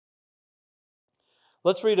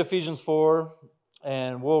Let's read Ephesians 4,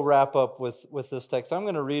 and we'll wrap up with this text. I'm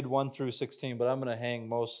going to read 1 through 16, but I'm going to hang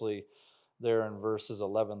mostly there in verses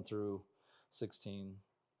 11 through 16.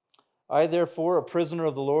 I, therefore, a prisoner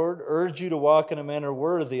of the Lord, urge you to walk in a manner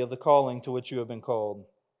worthy of the calling to which you have been called,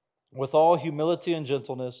 with all humility and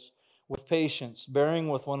gentleness, with patience, bearing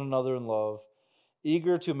with one another in love,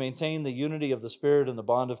 eager to maintain the unity of the Spirit in the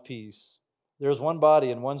bond of peace. There is one body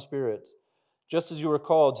and one Spirit, just as you were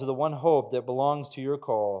called to the one hope that belongs to your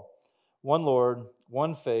call, one Lord,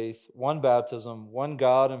 one faith, one baptism, one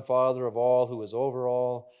God and Father of all, who is over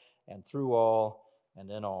all and through all and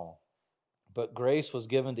in all. But grace was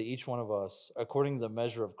given to each one of us according to the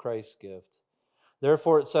measure of Christ's gift.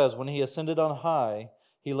 Therefore it says, when he ascended on high,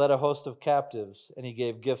 he led a host of captives, and he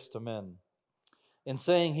gave gifts to men. In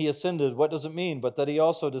saying he ascended, what does it mean but that he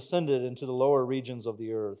also descended into the lower regions of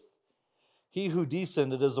the earth? He who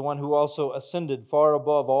descended is the one who also ascended far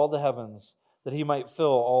above all the heavens, that he might fill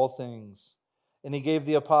all things. And he gave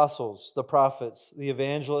the apostles, the prophets, the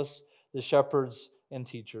evangelists, the shepherds, and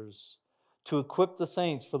teachers, to equip the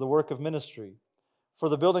saints for the work of ministry, for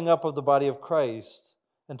the building up of the body of Christ,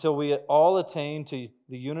 until we all attain to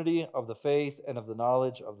the unity of the faith and of the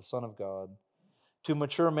knowledge of the Son of God, to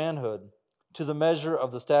mature manhood, to the measure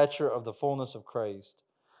of the stature of the fullness of Christ,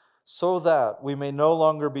 so that we may no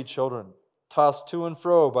longer be children, tossed to and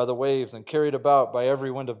fro by the waves and carried about by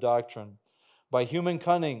every wind of doctrine, by human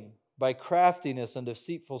cunning, by craftiness and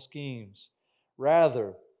deceitful schemes.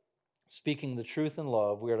 Rather, speaking the truth in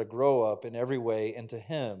love, we are to grow up in every way into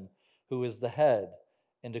Him who is the head,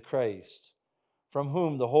 into Christ, from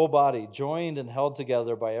whom the whole body, joined and held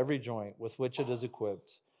together by every joint with which it is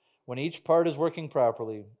equipped, when each part is working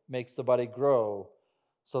properly, makes the body grow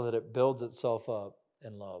so that it builds itself up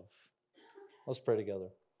in love. Let's pray together.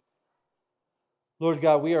 Lord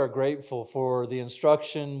God, we are grateful for the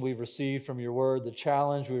instruction we've received from your word, the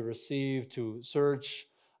challenge we've received to search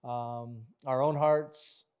our own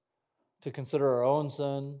hearts, to consider our own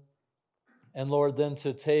sin, and Lord, then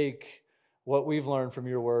to take what we've learned from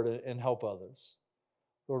your word and help others.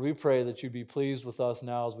 Lord, we pray that you be pleased with us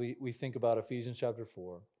now as we think about Ephesians chapter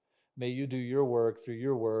 4. May you do your work through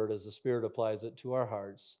your word as the Spirit applies it to our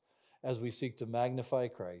hearts as we seek to magnify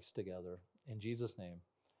Christ together. In Jesus' name,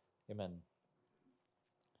 amen.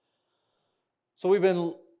 So we've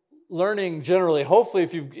been learning generally, hopefully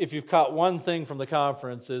if you've caught one thing from the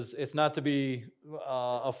conference, is it's not to be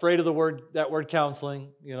afraid of that word counseling.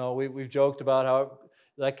 You know, we've joked about how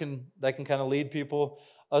that can kind of lead people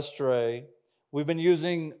astray. We've been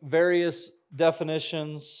using various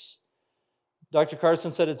definitions. Dr.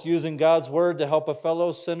 Carson said it's using God's word to help a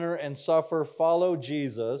fellow sinner and sufferer follow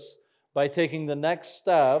Jesus by taking the next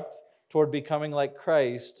step toward becoming like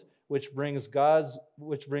Christ, which brings God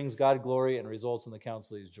glory and results in the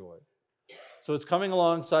counsel of His joy. So it's coming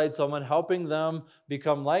alongside someone, helping them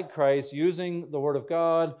become like Christ, using the Word of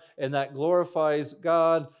God, and that glorifies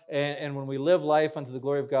God. And when we live life unto the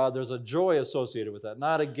glory of God, there's a joy associated with that.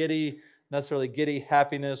 Not a necessarily giddy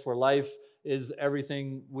happiness where life is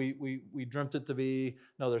everything we dreamt it to be.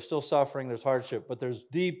 No, there's still suffering, there's hardship, but there's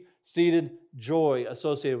deep-seated joy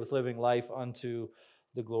associated with living life unto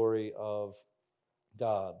the glory of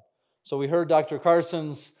God. So we heard Dr.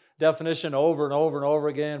 Carson's definition over and over and over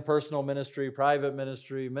again: personal ministry, private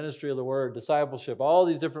ministry, ministry of the word, discipleship, all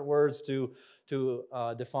these different words to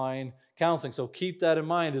define counseling. So keep that in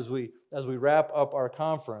mind as we wrap up our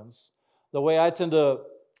conference. The way I tend to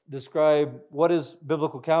describe what is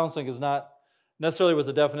biblical counseling is not necessarily with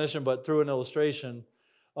a definition, but through an illustration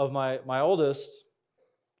of my oldest,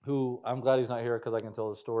 who I'm glad he's not here because I can tell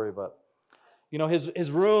the story, but you know,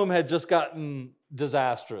 his room had just gotten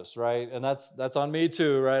disastrous, right? And that's on me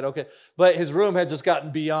too, right? Okay. But his room had just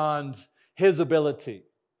gotten beyond his ability.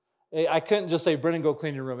 I couldn't just say, Brennan, go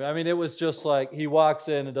clean your room. I mean, it was just like he walks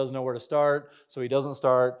in and doesn't know where to start, so he doesn't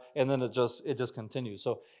start, and then it just continues.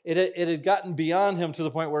 So it had gotten beyond him to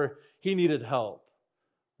the point where he needed help,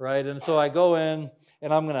 right? And so I go in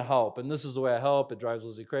and I'm going to help. And this is the way I help. It drives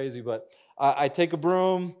Lizzie crazy, but I take a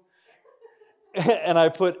broom and I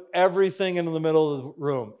put everything into the middle of the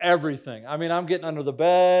room. Everything. I mean, I'm getting under the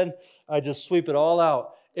bed. I just sweep it all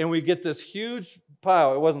out. And we get this huge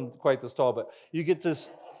pile. It wasn't quite this tall, but you get this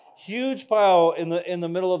huge pile in the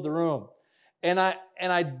middle of the room. And I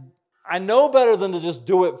know better than to just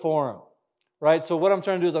do it for him. Right? So what I'm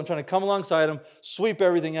trying to do is I'm trying to come alongside him, sweep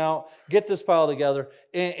everything out, get this pile together.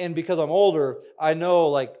 And because I'm older, I know,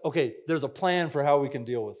 like, okay, there's a plan for how we can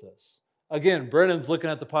deal with this. Again, Brennan's looking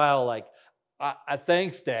at the pile like, I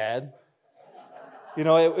thanks, Dad. You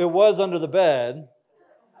know, it was under the bed.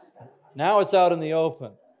 Now it's out in the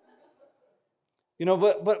open.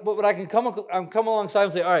 But I can come alongside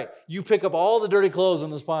and say, all right, you pick up all the dirty clothes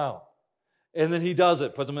in this pile. And then he does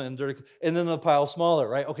it, puts them in dirty, and then the pile's smaller,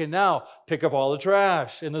 right? Okay, now pick up all the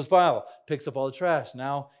trash in this pile. Picks up all the trash.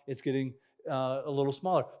 Now it's getting a little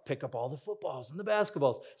smaller. Pick up all the footballs and the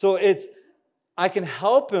basketballs. So I can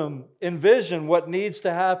help him envision what needs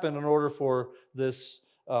to happen in order for this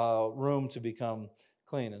room to become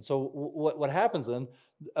clean. And so what happens then,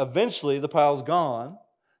 eventually the pile's gone.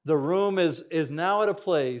 The room is now at a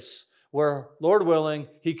place where, Lord willing,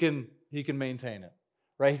 he can maintain it.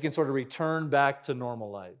 Right? He can sort of return back to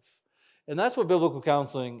normal life. And that's what biblical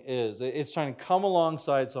counseling is. It's trying to come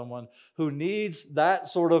alongside someone who needs that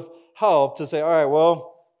sort of help to say, all right,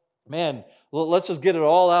 well, man, let's just get it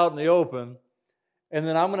all out in the open. And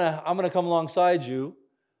then I'm gonna come alongside you,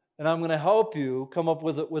 and I'm gonna help you come up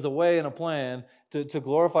with a way and a plan to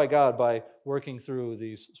glorify God by working through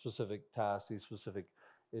these specific tasks, these specific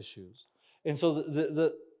issues. And so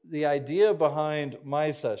the idea behind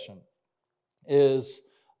my session is,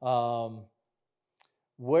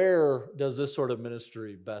 where does this sort of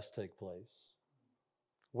ministry best take place?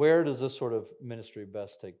 Where does this sort of ministry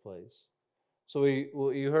best take place? So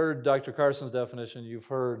you heard Dr. Carson's definition. You've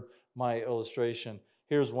heard my illustration.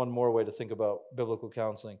 Here's one more way to think about biblical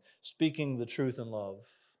counseling. Speaking the truth in love.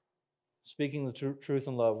 Speaking the truth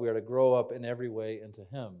in love, we are to grow up in every way into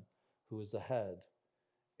Him who is the head,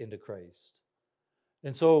 into Christ.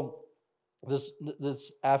 And so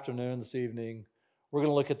this afternoon, this evening, we're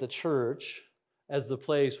going to look at the church as the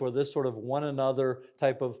place where this sort of one another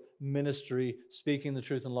type of ministry, speaking the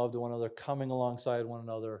truth in love to one another, coming alongside one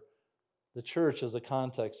another, the church is a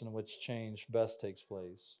context in which change best takes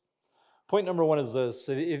place. Point number one is this.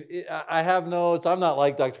 I have notes. I'm not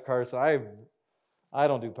like Dr. Carson. I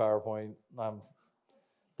don't do PowerPoint.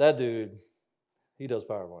 That dude, he does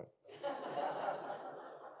PowerPoint.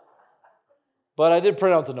 But I did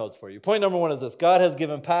print out the notes for you. Point number one is this. God has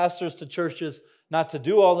given pastors to churches not to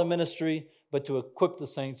do all the ministry, but to equip the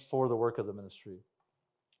saints for the work of the ministry.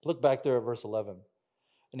 Look back there at verse 11.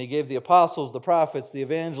 And He gave the apostles, the prophets, the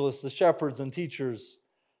evangelists, the shepherds, and teachers.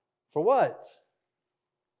 For what?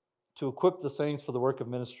 To equip the saints for the work of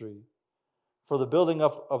ministry, for the building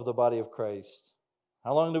up of the body of Christ.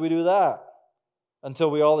 How long do we do that? Until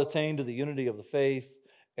we all attain to the unity of the faith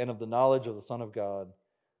and of the knowledge of the Son of God,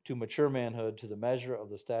 to mature manhood, to the measure of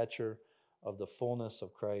the stature of the fullness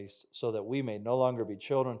of Christ, so that we may no longer be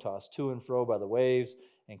children tossed to and fro by the waves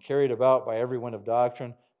and carried about by every wind of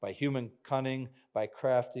doctrine, by human cunning, by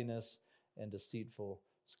craftiness and deceitful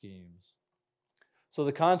schemes. So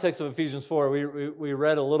the context of Ephesians 4, we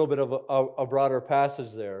read a little bit of a broader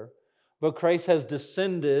passage there, but Christ has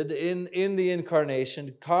descended in the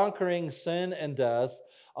incarnation, conquering sin and death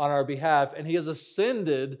on our behalf, and He has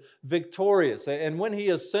ascended victorious. And when He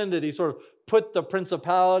ascended, He sort of put the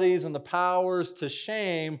principalities and the powers to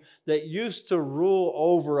shame that used to rule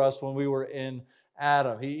over us when we were in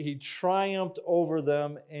Adam. He triumphed over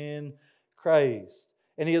them in Christ.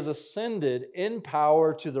 And He has ascended in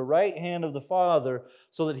power to the right hand of the Father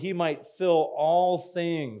so that He might fill all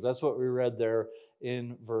things. That's what we read there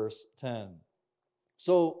in verse 10.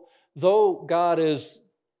 So, though God is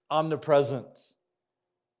omnipresent,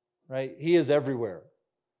 right, He is everywhere.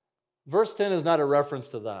 Verse 10 is not a reference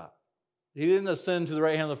to that. He didn't ascend to the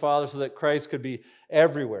right hand of the Father so that Christ could be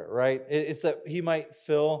everywhere, right? It's that He might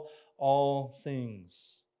fill all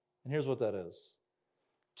things. And here's what that is.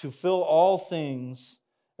 To fill all things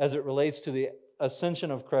as it relates to the ascension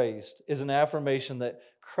of Christ is an affirmation that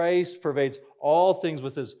Christ pervades all things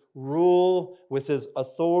with His rule, with His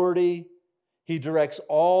authority. He directs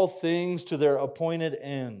all things to their appointed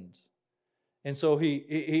end. And so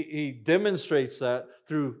he demonstrates that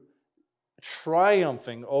through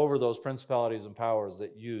triumphing over those principalities and powers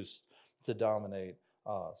that used to dominate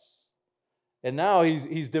us. And now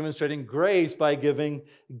he's demonstrating grace by giving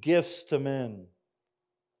gifts to men.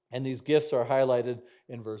 And these gifts are highlighted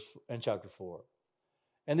in chapter 4.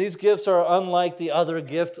 And these gifts are unlike the other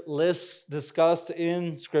gift lists discussed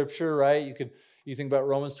in Scripture, right? You think about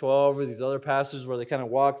Romans 12 or these other passages where they kind of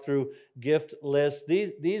walk through gift lists.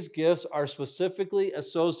 These gifts are specifically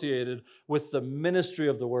associated with the ministry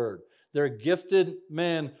of the Word. They're gifted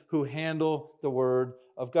men who handle the Word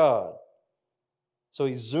of God. So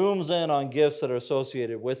he zooms in on gifts that are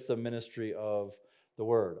associated with the ministry of the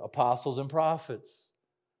Word. Apostles and prophets,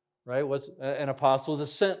 right? An apostle is a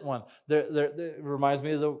sent one. It reminds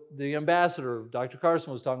me of the ambassador Dr.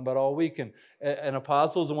 Carson was talking about all week. And an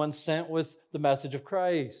apostle is the one sent with the message of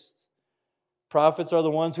Christ. Prophets are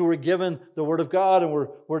the ones who were given the Word of God and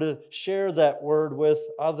were to share that Word with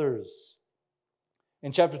others.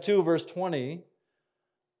 In chapter 2, verse 20,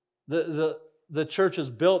 the the church is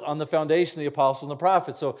built on the foundation of the apostles and the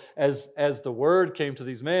prophets. So as the word came to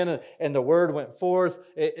these men and the word went forth,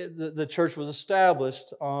 the church was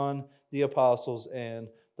established on the apostles and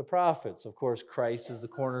the prophets. Of course, Christ is the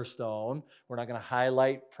cornerstone. We're not going to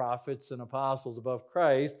highlight prophets and apostles above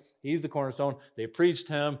Christ. He's the cornerstone. They preached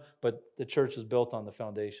him, but the church is built on the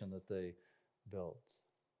foundation that they built,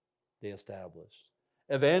 they established.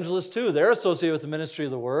 Evangelists, too, they're associated with the ministry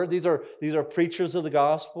of the word. These are preachers of the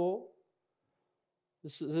gospel.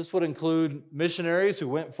 This would include missionaries who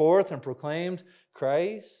went forth and proclaimed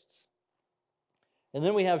Christ. And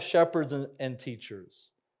then we have shepherds and teachers.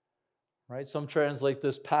 Right? Some translate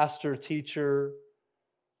this pastor, teacher.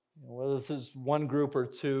 Whether this is one group or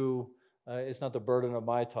two, it's not the burden of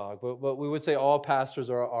my talk. But we would say all pastors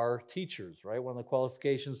are teachers, right? One of the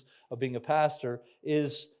qualifications of being a pastor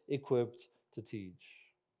is equipped to teach.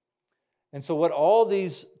 And so what all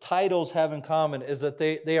these titles have in common is that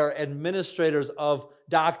they are administrators of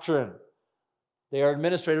doctrine. They are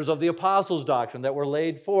administrators of the apostles' doctrine that were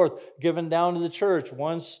laid forth, given down to the church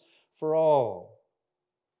once for all.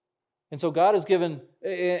 And so God has given,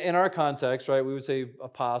 in our context, right, we would say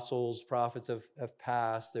apostles, prophets have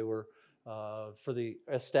passed. They were for the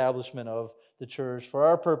establishment of the church. For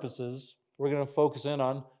our purposes, we're going to focus in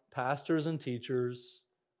on pastors and teachers.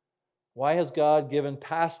 Why has God given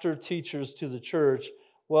pastor teachers to the church?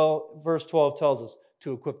 Well, verse 12 tells us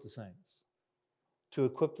to equip the saints. To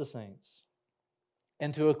equip the saints.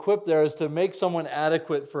 And to equip there is to make someone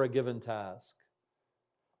adequate for a given task.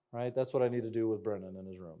 Right? That's what I need to do with Brennan in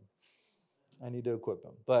his room. I need to equip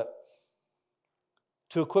him. But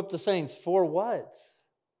to equip the saints for what?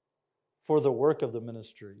 For the work of the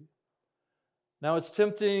ministry. Now it's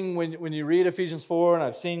tempting when you read Ephesians 4, and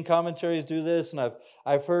I've seen commentaries do this, and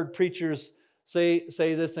I've heard preachers say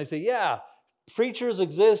this, and they say, yeah, preachers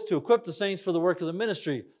exist to equip the saints for the work of the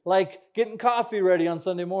ministry, like getting coffee ready on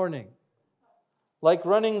Sunday morning, like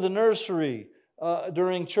running the nursery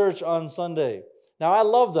during church on Sunday. Now I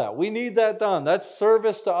love that. We need that done. That's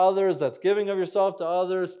service to others. That's giving of yourself to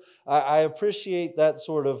others. I appreciate that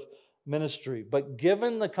sort of ministry. But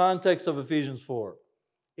given the context of Ephesians 4,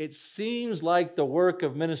 it seems like the work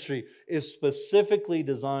of ministry is specifically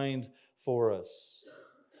designed for us.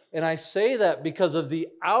 And I say that because of the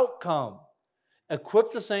outcome.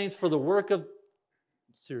 Equip the saints for the work of...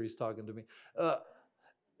 Siri's talking to me.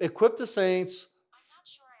 Equip the saints... I'm not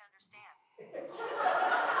sure I understand.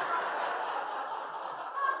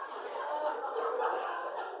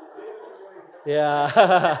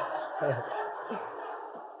 Yeah.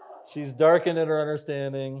 She's darkened in her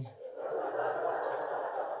understanding.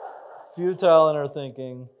 Futile in her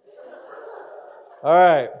thinking. All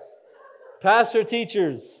right. Pastor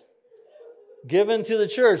teachers given to the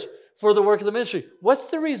church for the work of the ministry. What's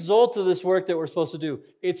the result of this work that we're supposed to do?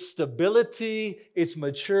 It's stability, it's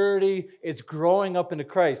maturity, it's growing up into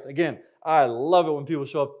Christ. Again, I love it when people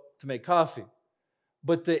show up to make coffee.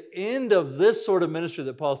 But the end of this sort of ministry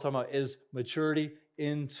that Paul's talking about is maturity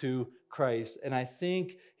into Christ. And I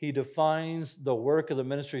think he defines the work of the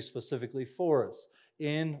ministry specifically for us.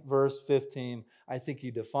 In verse 15, I think he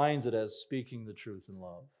defines it as speaking the truth in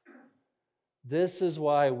love. This is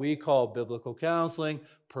why we call biblical counseling,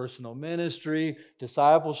 personal ministry,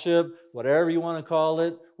 discipleship, whatever you want to call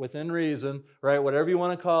it, within reason, right? Whatever you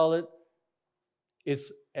want to call it,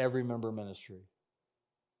 it's every member ministry.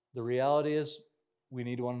 The reality is we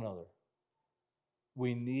need one another.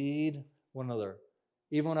 We need one another.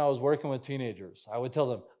 Even when I was working with teenagers, I would tell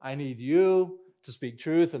them, I need you to speak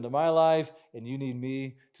truth into my life, and you need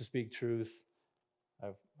me to speak truth.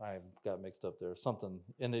 I got mixed up there. Something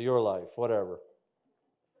into your life, whatever.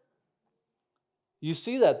 You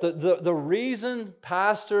see that. The reason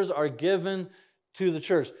pastors are given to the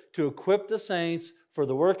church, to equip the saints for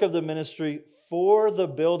the work of the ministry, for the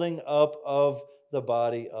building up of the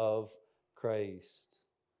body of Christ.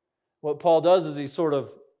 What Paul does is he sort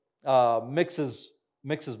of mixes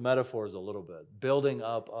metaphors a little bit, building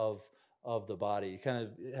up of the body. He kind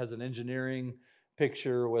of has an engineering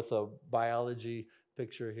picture with a biology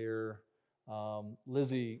picture here.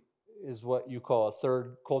 Lizzie is what you call a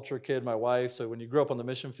third culture kid, my wife. So when you grew up on the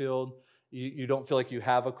mission field, you don't feel like you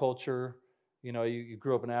have a culture. You know, you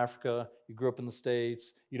grew up in Africa, you grew up in the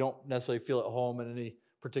States. You don't necessarily feel at home in any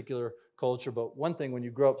particular culture. But one thing, when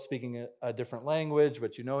you grow up speaking a different language,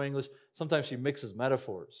 but you know English, sometimes she mixes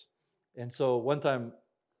metaphors. And so one time,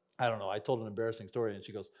 I don't know, I told an embarrassing story, and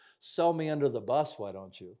she goes, "Sell me under the bus, why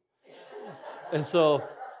don't you?" And so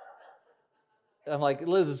I'm like,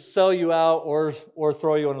 Liz, sell you out or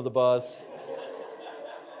throw you under the bus.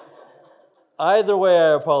 Either way,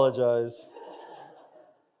 I apologize.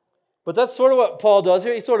 But that's sort of what Paul does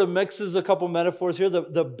here. He sort of mixes a couple metaphors here.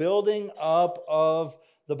 The building up of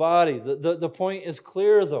the body. The point is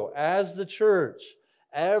clear, though. As the church,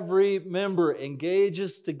 every member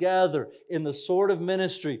engages together in the sort of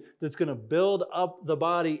ministry that's going to build up the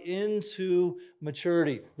body into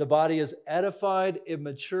maturity. The body is edified, it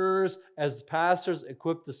matures as the pastors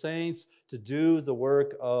equip the saints to do the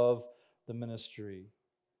work of the ministry.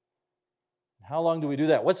 How long do we do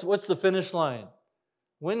that? What's the finish line?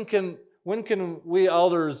 When can we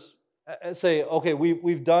elders say, okay,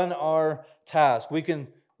 we've done our task. We can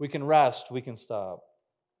rest, we can stop?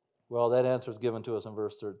 Well, that answer is given to us in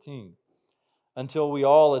verse 13. Until we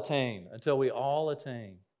all attain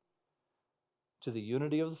to the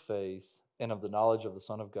unity of the faith and of the knowledge of the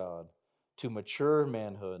Son of God, to mature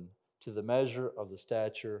manhood, to the measure of the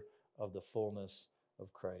stature of the fullness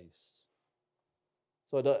of Christ.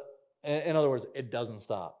 So, in other words, it doesn't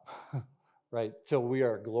stop, right? Till we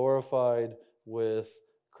are glorified with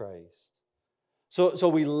Christ. So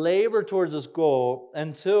we labor towards this goal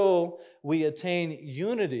until we attain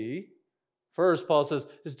unity. First, Paul says,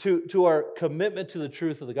 to our commitment to the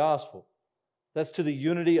truth of the gospel. That's to the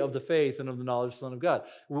unity of the faith and of the knowledge of the Son of God.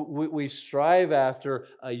 We strive after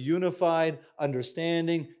a unified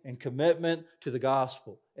understanding and commitment to the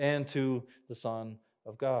gospel and to the Son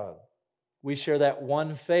of God. We share that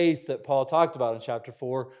one faith that Paul talked about in chapter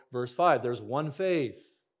 4, verse 5. There's one faith.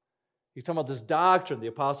 He's talking about this doctrine, the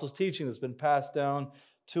apostles' teaching that's been passed down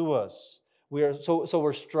to us. So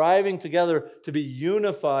we're striving together to be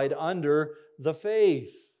unified under the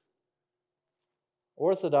faith.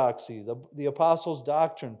 Orthodoxy, the apostles'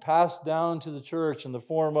 doctrine, passed down to the church in the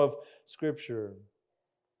form of Scripture.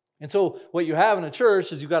 And so what you have in a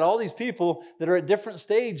church is you've got all these people that are at different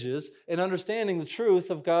stages in understanding the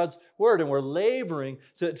truth of God's Word. And we're laboring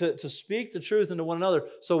to speak the truth into one another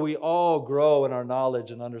so we all grow in our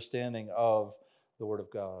knowledge and understanding of the Word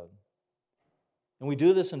of God. And we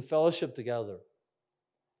do this in fellowship together.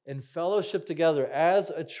 In fellowship together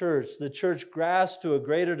as a church, the church grasps to a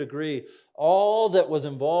greater degree all that was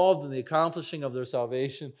involved in the accomplishing of their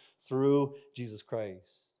salvation through Jesus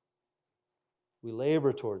Christ. We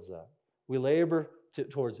labor towards that. We labor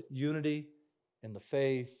towards unity in the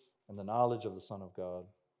faith and the knowledge of the Son of God.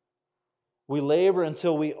 We labor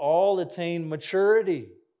until we all attain maturity.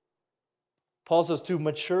 Paul says to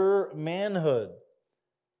mature manhood.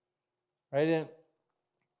 Right?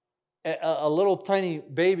 And a little tiny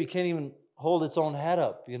baby can't even hold its own head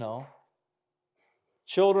up, you know.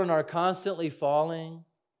 Children are constantly falling,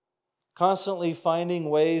 constantly finding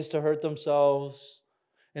ways to hurt themselves.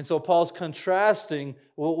 And so Paul's contrasting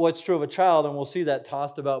what's true of a child, and we'll see that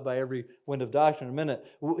tossed about by every wind of doctrine in a minute.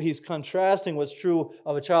 He's contrasting what's true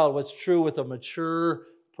of a child, what's true with a mature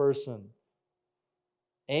person,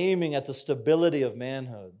 aiming at the stability of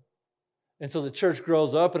manhood. And so the church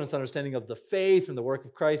grows up in its understanding of the faith and the work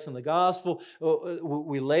of Christ and the gospel.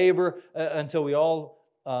 We labor until we all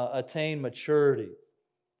attain maturity.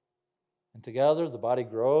 And together, the body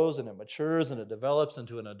grows and it matures and it develops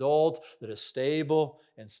into an adult that is stable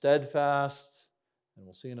and steadfast. And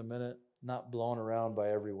we'll see in a minute, not blown around by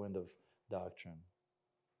every wind of doctrine.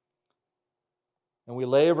 And we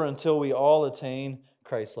labor until we all attain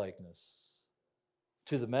Christ-likeness,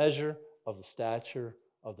 to the measure of the stature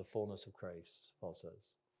of the fullness of Christ, Paul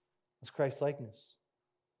says. It's Christ-likeness.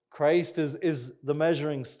 Christ is the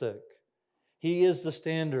measuring stick. He is the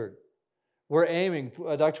standard. We're aiming,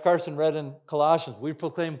 Dr. Carson read in Colossians, we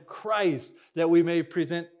proclaim Christ that we may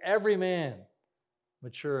present every man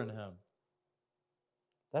mature in Him.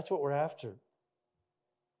 That's what we're after.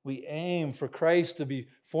 We aim for Christ to be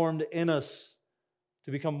formed in us,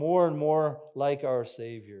 to become more and more like our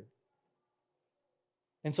Savior.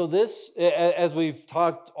 And so this, as we've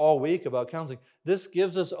talked all week about counseling, this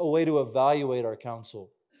gives us a way to evaluate our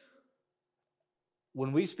counsel.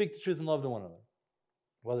 When we speak the truth in love to one another,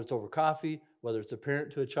 whether it's over coffee, whether it's a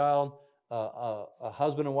parent to a child, a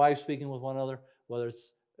husband and wife speaking with one another, whether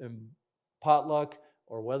it's in potluck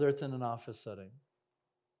or whether it's in an office setting,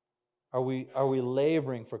 are we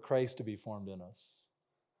laboring for Christ to be formed in us?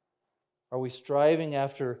 Are we striving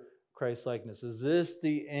after Christ-likeness? Is this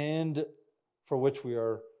the end for which we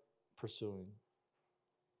are pursuing?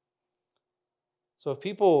 So if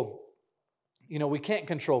people, we can't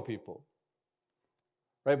control people.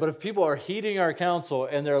 Right? But if people are heeding our counsel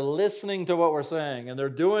and they're listening to what we're saying and they're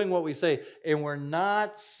doing what we say and we're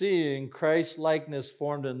not seeing Christ-likeness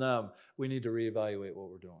formed in them, we need to reevaluate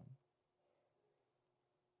what we're doing.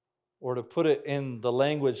 Or to put it in the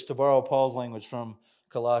language, to borrow Paul's language from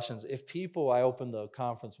Colossians, I opened the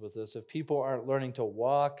conference with this, if people aren't learning to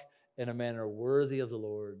walk in a manner worthy of the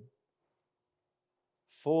Lord,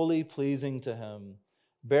 fully pleasing to Him,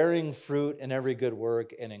 bearing fruit in every good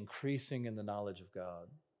work, and increasing in the knowledge of God.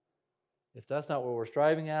 If that's not what we're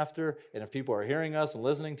striving after, and if people are hearing us and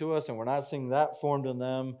listening to us and we're not seeing that formed in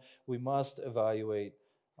them, we must evaluate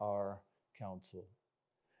our counsel.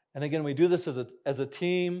 And again, we do this as a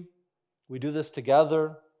team. We do this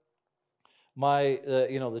together.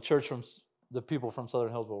 The church the people from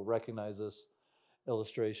Southern Hills will recognize this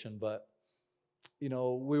illustration, but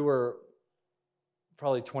we were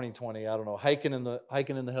probably 2020, I don't know, hiking in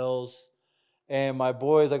the hills, and my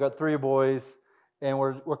boys, I got 3 boys, and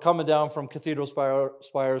we're coming down from Cathedral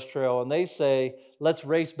Spires Trail, and they say, let's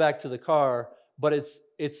race back to the car, but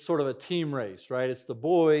it's sort of a team race, right? It's the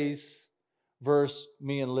boys versus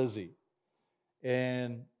me and Lizzie.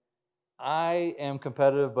 And I am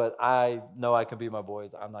competitive, but I know I can beat my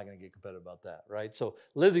boys. I'm not going to get competitive about that, right? So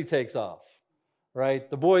Lizzie takes off, right?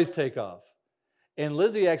 The boys take off. And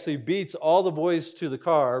Lizzie actually beats all the boys to the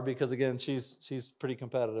car because, again, she's pretty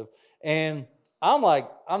competitive. And I'm like,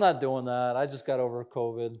 I'm not doing that. I just got over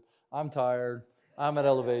COVID. I'm tired. I'm at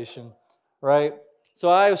elevation, right?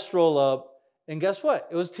 So I stroll up, and guess what?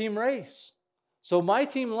 It was team race. So my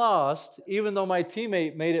team lost, even though my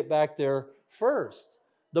teammate made it back there first.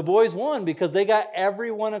 The boys won because they got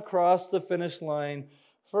everyone across the finish line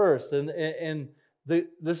first. And this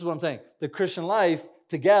is what I'm saying. The Christian life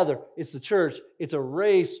together, it's the church. It's a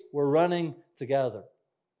race we're running together.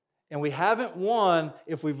 And we haven't won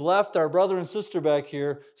if we've left our brother and sister back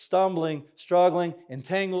here stumbling, struggling,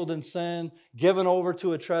 entangled in sin, given over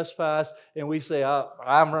to a trespass, and we say,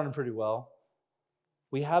 I'm running pretty well.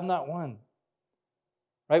 We have not won.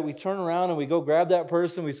 Right? We turn around and we go grab that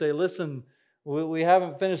person. We say, listen, we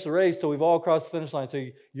haven't finished the race till we've all crossed the finish line, so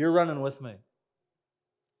you're running with me.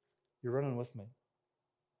 You're running with me.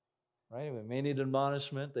 Right? They may need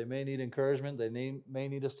admonishment. They may need encouragement. They may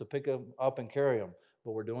need us to pick them up and carry them.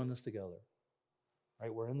 But we're doing this together.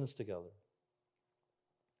 Right? We're in this together.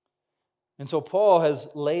 And so Paul has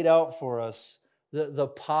laid out for us the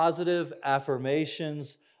positive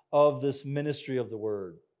affirmations of this ministry of the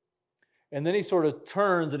word. And then he sort of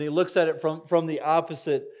turns and he looks at it from the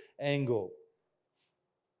opposite angle.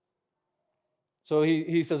 So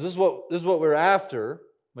he says, this is what we're after: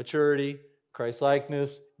 maturity,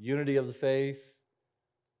 Christ-likeness, unity of the faith.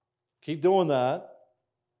 Keep doing that.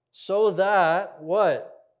 So that,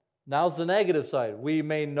 what? Now's the negative side. We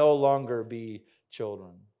may no longer be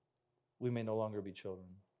children. We may no longer be children.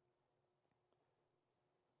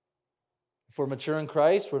 If we're mature in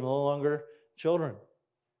Christ, we're no longer children.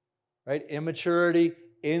 Right? Immaturity,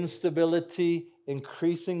 instability,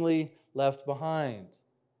 increasingly left behind.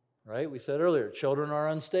 Right? We said earlier, children are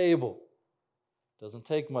unstable. Doesn't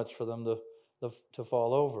take much for them to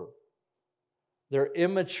fall over. They're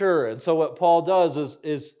immature. And so what Paul does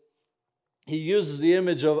is he uses the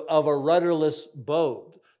image of a rudderless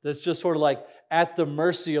boat that's just sort of like at the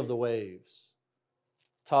mercy of the waves.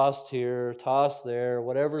 Tossed here, tossed there,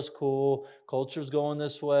 whatever's cool. Culture's going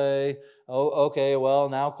this way. Oh, okay, well,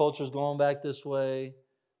 now culture's going back this way.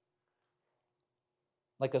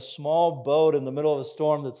 Like a small boat in the middle of a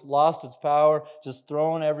storm that's lost its power, just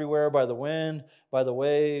thrown everywhere by the wind, by the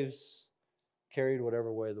waves, carried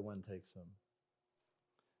whatever way the wind takes them.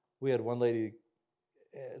 We had one lady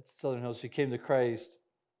at Southern Hills, she came to Christ,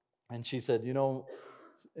 and she said,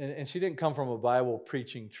 and she didn't come from a Bible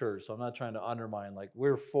preaching church, so I'm not trying to undermine, like,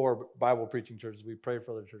 we're for Bible preaching churches, we pray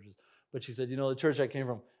for other churches, but she said, the church I came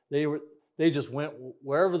from, they just went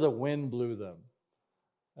wherever the wind blew them.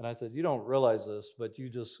 And I said, you don't realize this, but you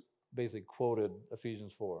just basically quoted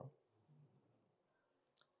Ephesians 4.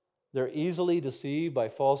 They're easily deceived by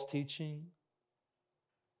false teaching.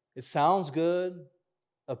 It sounds good,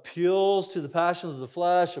 appeals to the passions of the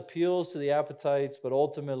flesh, appeals to the appetites, but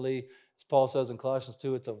ultimately, as Paul says in Colossians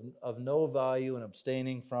 2, it's of no value in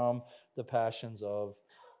abstaining from the passions of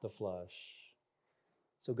the flesh.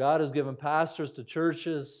 So God has given pastors to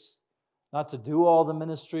churches not to do all the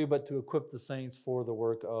ministry, but to equip the saints for the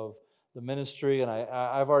work of the ministry. And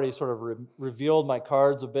I've already sort of revealed my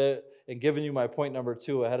cards a bit and given you my point number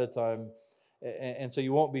 2 ahead of time. And so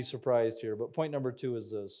you won't be surprised here. But point number 2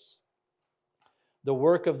 is this. The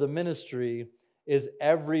work of the ministry is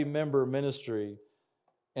every member ministry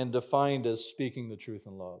and defined as speaking the truth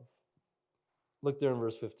in love. Look there in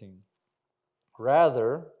verse 15.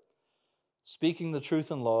 Rather, speaking the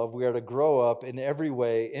truth in love, we are to grow up in every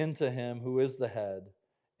way into Him who is the head,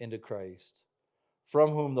 into Christ,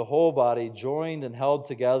 from whom the whole body, joined and held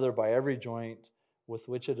together by every joint with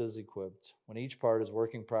which it is equipped, when each part is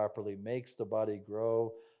working properly, makes the body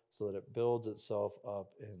grow so that it builds itself up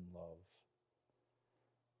in love.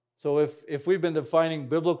 So if we've been defining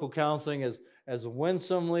biblical counseling as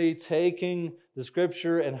winsomely taking the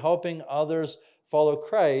Scripture and helping others follow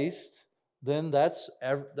Christ, then that's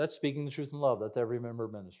speaking the truth in love. That's every member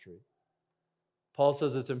ministry. Paul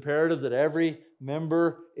says it's imperative that every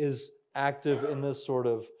member is active in this sort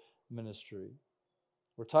of ministry.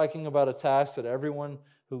 We're talking about a task that everyone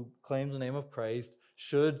who claims the name of Christ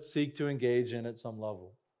should seek to engage in at some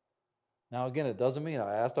level. Now, again, it doesn't mean,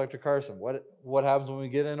 I asked Dr. Carson, what happens when we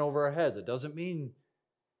get in over our heads? It doesn't mean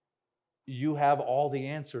you have all the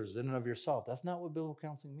answers in and of yourself. That's not what biblical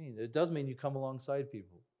counseling means. It does mean you come alongside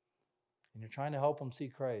people and you're trying to help them see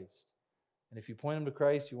Christ. And if you point them to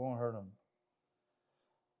Christ, you won't hurt them.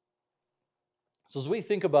 So as we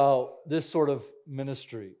think about this sort of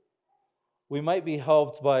ministry, we might be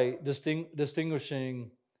helped by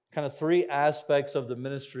distinguishing kind of three aspects of the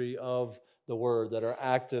ministry of the Word that are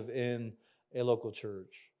active in a local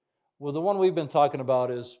church. Well, the one we've been talking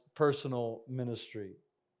about is personal ministry.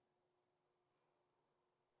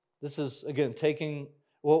 This is, again,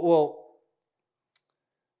 interpersonal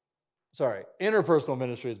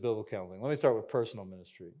ministry is biblical counseling. Let me start with personal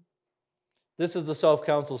ministry. This is the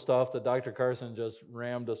self-counsel stuff that Dr. Carson just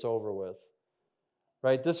rammed us over with.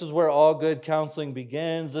 Right? This is where all good counseling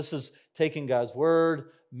begins. This is taking God's Word,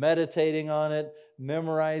 meditating on it,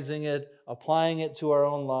 memorizing it, applying it to our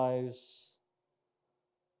own lives.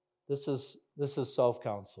 This is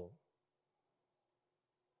self-counsel.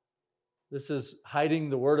 This is hiding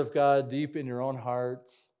the Word of God deep in your own heart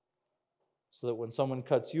so that when someone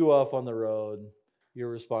cuts you off on the road, you're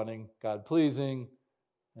responding God-pleasing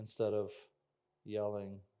instead of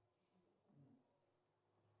yelling.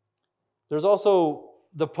 There's also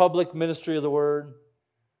the public ministry of the Word.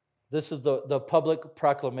 This is the public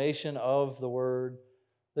proclamation of the Word.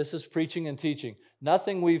 This is preaching and teaching.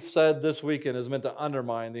 Nothing we've said this weekend is meant to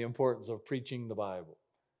undermine the importance of preaching the Bible.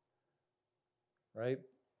 Right?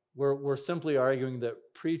 We're simply arguing that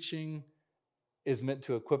preaching is meant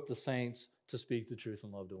to equip the saints to speak the truth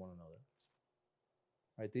and love to one another.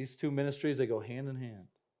 Right? These two ministries, they go hand in hand.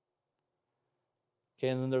 Okay,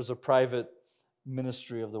 and then there's a private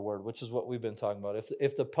ministry of the Word, which is what we've been talking about.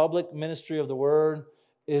 If the public ministry of the Word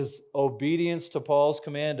is obedience to Paul's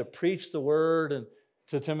command to preach the Word and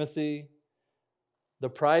to Timothy, the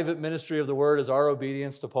private ministry of the Word is our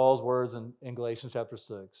obedience to Paul's words in Galatians chapter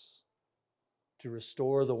 6, to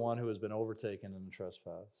restore the one who has been overtaken in a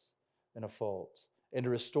trespass and a fault, and to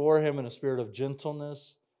restore him in a spirit of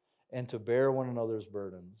gentleness and to bear one another's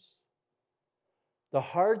burdens. The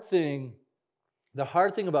hard thing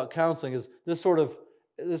about counseling is this sort of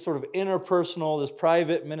interpersonal, this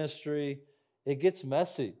private ministry, it gets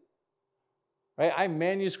messy. Right? I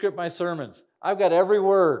manuscript my sermons. I've got every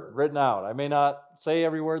word written out. I may not say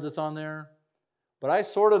every word that's on there, but I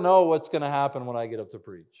sort of know what's going to happen when I get up to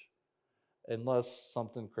preach. Unless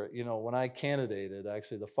something, when I candidated,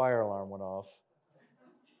 actually the fire alarm went off.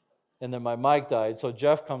 And then my mic died, so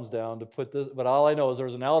Jeff comes down to put this, but all I know is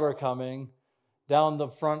there's an elder coming down the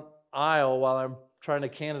front aisle while I'm trying to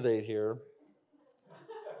candidate here.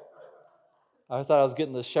 I thought I was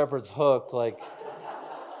getting the shepherd's hook, like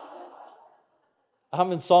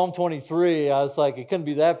I'm in Psalm 23. I was like, it couldn't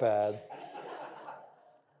be that bad.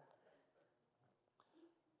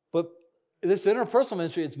 But this interpersonal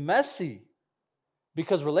ministry, it's messy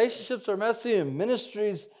because relationships are messy and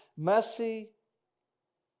ministry's messy.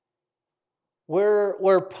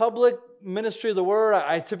 Where public ministry of the Word,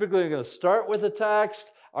 I typically am going to start with a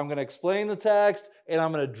text, I'm going to explain the text, and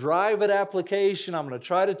I'm going to drive at application. I'm going to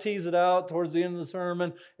try to tease it out towards the end of the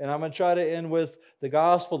sermon, and I'm going to try to end with the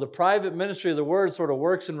gospel. The private ministry of the Word sort of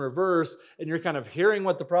works in reverse, and you're kind of hearing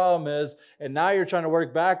what the problem is, and now you're trying to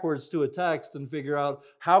work backwards to a text and figure out,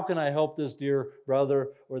 how can I help this dear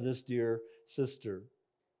brother or this dear sister?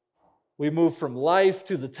 We move from life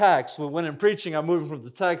to the text. When in preaching, I'm moving from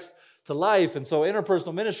the text to life. And so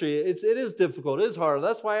interpersonal ministry, it is difficult, it is hard.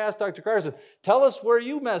 That's why I asked Dr. Carson, tell us where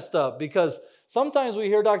you messed up, because sometimes we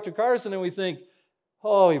hear Dr. Carson and we think,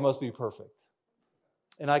 oh, he must be perfect.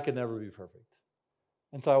 And I could never be perfect.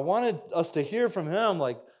 And so I wanted us to hear from him,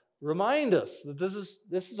 like, remind us that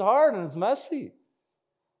this is hard and it's messy.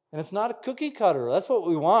 And it's not a cookie cutter. That's what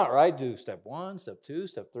we want, right? Do step 1, step 2,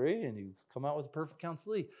 step 3, and you come out with a perfect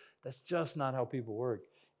counselee. That's just not how people work,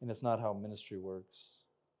 and it's not how ministry works.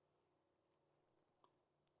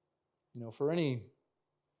 For any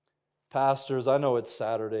pastors, I know it's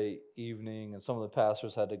Saturday evening and some of the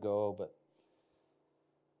pastors had to go, but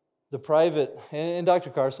the private, and Dr.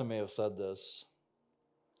 Carson may have said this,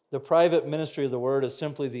 the private ministry of the Word is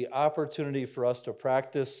simply the opportunity for us to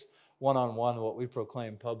practice one-on-one what we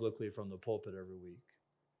proclaim publicly from the pulpit every week.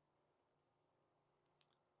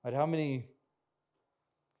 Right? How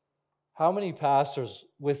many pastors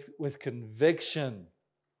with conviction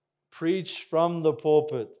preach from the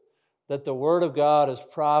pulpit that the Word of God is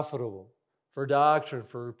profitable for doctrine,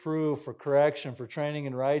 for reproof, for correction, for training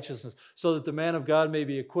in righteousness, so that the man of God may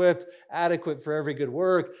be equipped, adequate for every good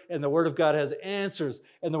work, and the Word of God has answers,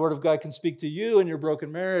 and the Word of God can speak to you in your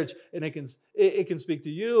broken marriage, and it can speak to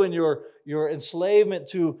you in your enslavement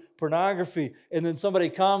to pornography. And then somebody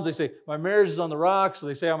comes, they say, my marriage is on the rocks, so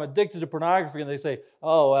they say, I'm addicted to pornography, and they say,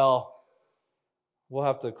 oh, well, we'll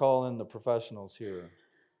have to call in the professionals here.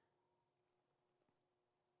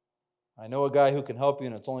 I know a guy who can help you,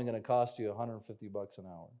 and it's only going to cost you $150 an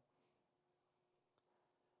hour.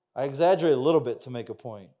 I exaggerate a little bit to make a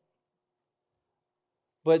point.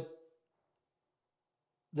 But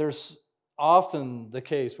there's often the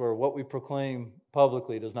case where what we proclaim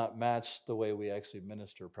publicly does not match the way we actually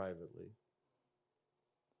minister privately.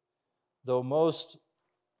 Though most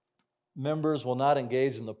members will not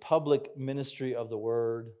engage in the public ministry of the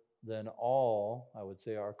Word, then all, I would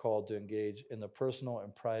say, are called to engage in the personal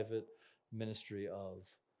and private ministry of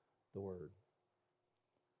the Word.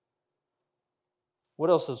 What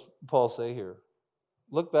else does Paul say here?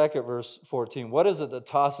 Look back at verse 14. What is it that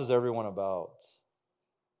tosses everyone about?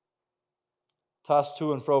 Tossed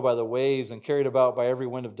to and fro by the waves and carried about by every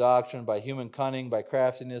wind of doctrine, by human cunning, by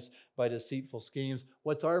craftiness, by deceitful schemes.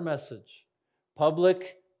 What's our message?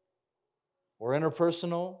 Public or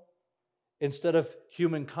interpersonal? Instead of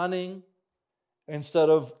human cunning, instead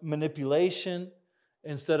of manipulation,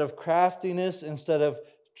 instead of craftiness, instead of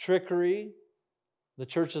trickery, the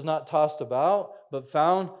church is not tossed about, but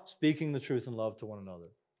found speaking the truth in love to one another.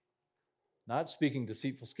 Not speaking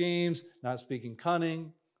deceitful schemes, not speaking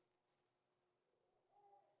cunning,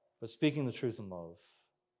 but speaking the truth in love.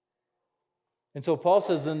 And so Paul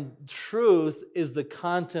says, then truth is the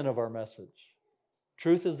content of our message.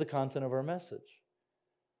 Truth is the content of our message.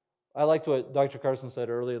 I liked what Dr. Carson said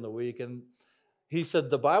early in the week, and he said,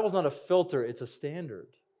 the Bible's not a filter, it's a standard.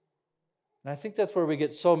 And I think that's where we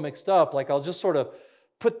get so mixed up. Like, I'll just sort of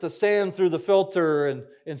put the sand through the filter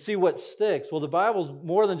and see what sticks. Well, the Bible's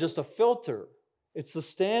more than just a filter. It's the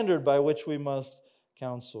standard by which we must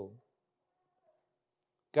counsel.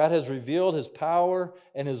 God has revealed His power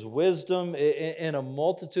and His wisdom in a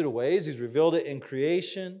multitude of ways. He's revealed it in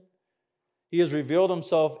creation. He has revealed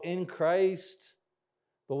Himself in Christ.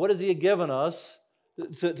 But what has He given us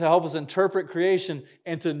to help us interpret creation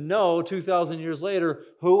and to know 2,000 years later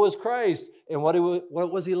who was Christ and what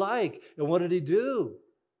was He like and what did He do?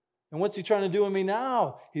 And what's He trying to do in me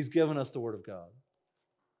now? He's given us the Word of God.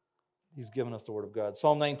 He's given us the Word of God.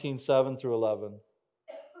 Psalm 19, 7 through 11.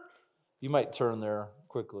 You might turn there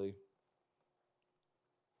quickly.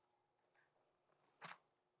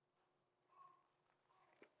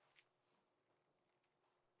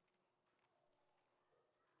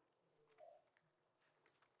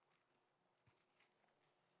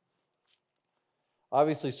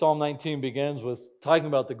 Obviously, Psalm 19 begins with talking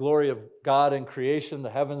about the glory of God in creation. The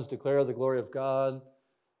heavens declare the glory of God.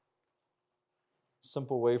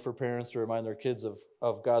 Simple way for parents to remind their kids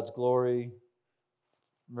of God's glory.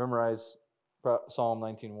 Memorize Psalm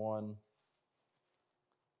 19:1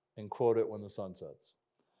 and quote it when the sun sets.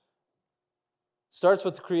 Starts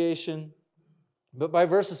with the creation, but by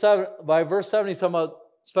verse 7, he's talking about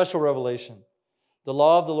special revelation. The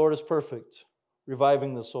law of the Lord is perfect,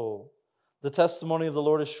 reviving the soul. The testimony of the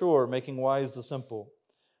Lord is sure, making wise the simple.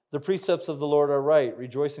 The precepts of the Lord are right,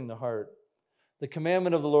 rejoicing the heart. The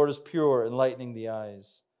commandment of the Lord is pure, enlightening the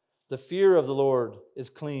eyes. The fear of the Lord is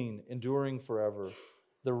clean, enduring forever.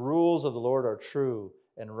 The rules of the Lord are true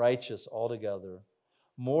and righteous altogether.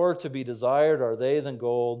 More to be desired are they than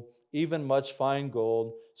gold, even much fine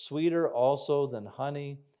gold, sweeter also than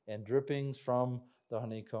honey and drippings from the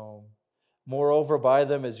honeycomb. Moreover, by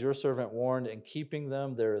them is your servant warned, and keeping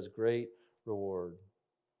them there is great reward.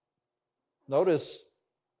 Notice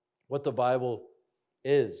what the Bible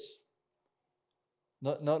is.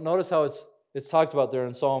 Notice how it's talked about there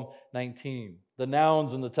in Psalm 19. The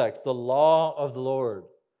nouns in the text: the law of the Lord,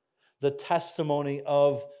 the testimony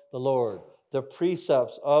of the Lord, the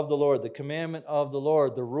precepts of the Lord, the commandment of the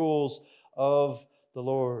Lord, the rules of the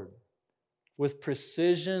Lord. With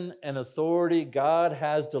precision and authority, God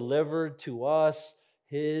has delivered to us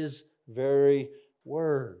His very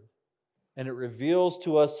word, and it reveals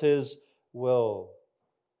to us His will.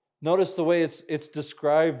 Notice the way it's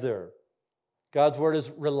described there. God's word is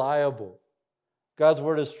reliable. God's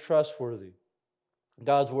word is trustworthy.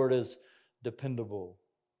 God's word is dependable.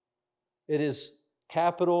 It is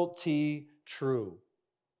capital T true.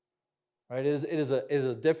 Right? It is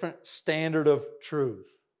a different standard of truth.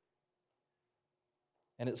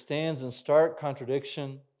 And it stands in stark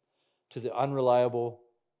contradiction to the unreliable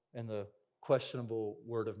and the questionable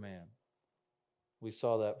word of man. We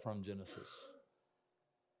saw that from Genesis.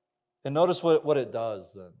 And notice what it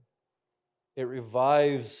does then. It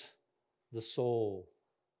revives the soul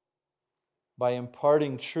by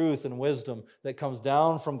imparting truth and wisdom that comes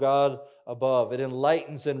down from God above. It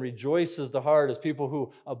enlightens and rejoices the heart as people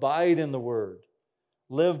who abide in the Word,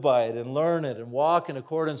 live by it and learn it and walk in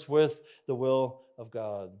accordance with the will of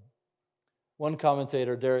God. One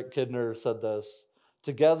commentator, Derek Kidner, said this: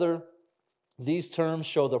 together, these terms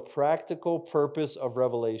show the practical purpose of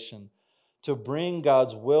revelation, to bring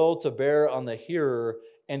God's will to bear on the hearer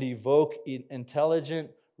and evoke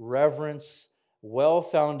intelligent reverence,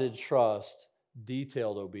 well-founded trust,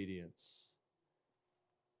 detailed obedience.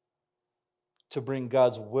 To bring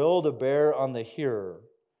God's will to bear on the hearer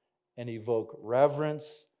and evoke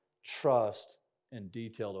reverence, trust, and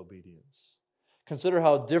detailed obedience. Consider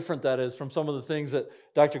how different that is from some of the things that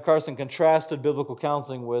Dr. Carson contrasted biblical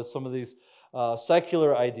counseling with, some of these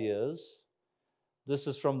secular ideas. This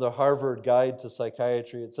is from the Harvard Guide to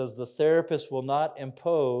Psychiatry. It says, the therapist will not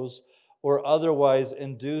impose or otherwise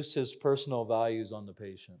induce his personal values on the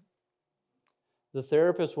patient. The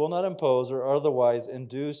therapist will not impose or otherwise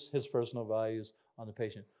induce his personal values on the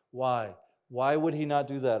patient. Why? Why would he not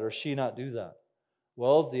do that or she not do that?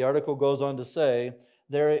 Well, the article goes on to say,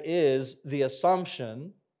 there is the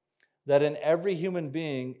assumption that in every human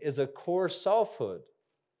being is a core selfhood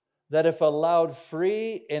that if allowed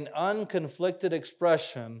free and unconflicted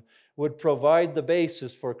expression would provide the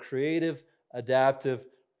basis for creative, adaptive,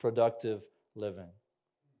 productive living.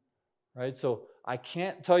 Right? So I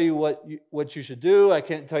can't tell you what you should do. I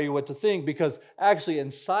can't tell you what to think, because actually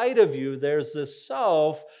inside of you there's this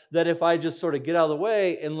self that if I just sort of get out of the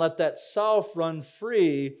way and let that self run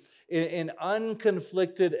free in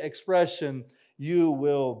unconflicted expression, you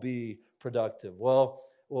will be productive. Well,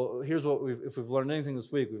 here's what if we've learned anything this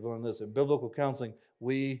week, we've learned this. In biblical counseling,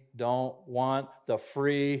 we don't want the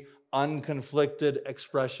free, unconflicted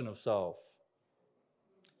expression of self.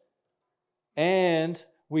 And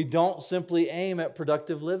we don't simply aim at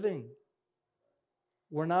productive living.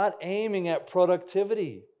 We're not aiming at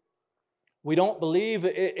productivity. We don't believe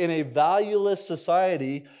in a valueless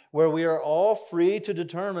society where we are all free to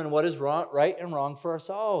determine what is right and wrong for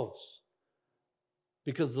ourselves,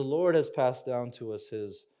 because the Lord has passed down to us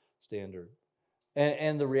His standard.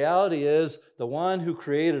 And the reality is, the one who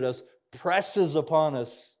created us presses upon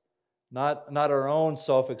us, not our own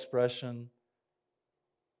self-expression,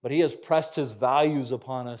 but He has pressed His values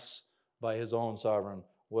upon us by His own sovereign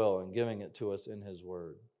will and giving it to us in His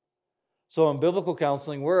Word. So in biblical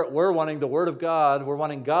counseling, we're wanting the Word of God, we're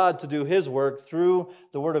wanting God to do His work through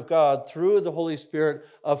the Word of God, through the Holy Spirit,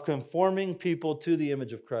 of conforming people to the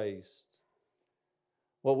image of Christ.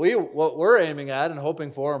 What we're aiming at and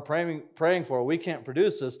hoping for and praying for, we can't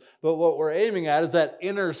produce this, but what we're aiming at is that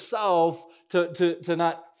inner self to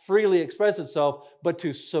not freely express itself, but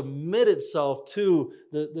to submit itself to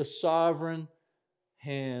the sovereign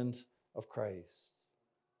hand of Christ.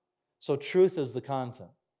 So truth is the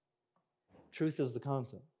content. Truth is the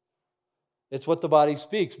content. It's what the body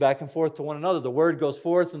speaks back and forth to one another. The Word goes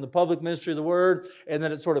forth in the public ministry of the Word, and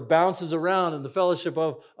then it sort of bounces around in the fellowship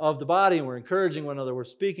of the body, and we're encouraging one another. We're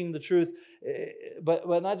speaking the truth, but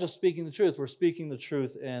not just speaking the truth. We're speaking the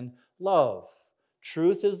truth in love.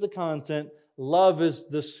 Truth is the content. Love is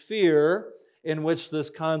the sphere in which this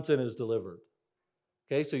content is delivered.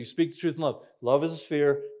 Okay, so you speak the truth in love. Love is a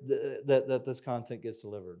sphere that this content gets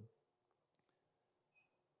delivered.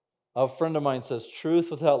 A friend of mine says, truth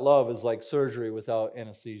without love is like surgery without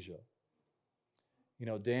anesthesia. You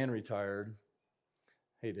know, Dan retired.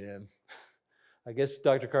 Hey, Dan. I guess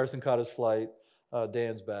Dr. Carson caught his flight.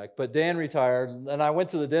 Dan's back. But Dan retired, and I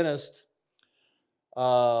went to the dentist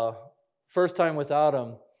first time without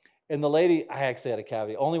him. And the lady, I actually had a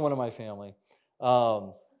cavity, only one in my family.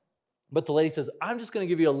 But the lady says, I'm just going to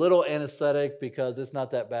give you a little anesthetic because it's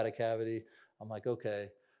not that bad a cavity. I'm like, okay.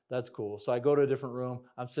 That's cool. So I go to a different room.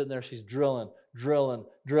 I'm sitting there. She's drilling.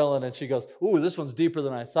 And she goes, ooh, this one's deeper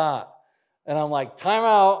than I thought. And I'm like, time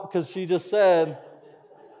out, because she just said,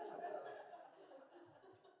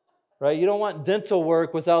 right? You don't want dental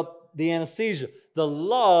work without the anesthesia. The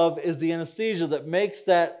love is the anesthesia that makes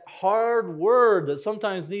that hard word that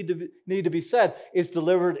sometimes need to be said. It's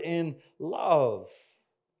delivered in love.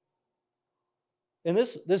 And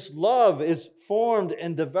this love is formed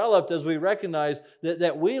and developed as we recognize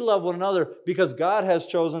that we love one another because God has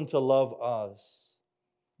chosen to love us.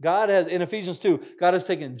 God has, in Ephesians 2, God has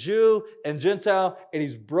taken Jew and Gentile, and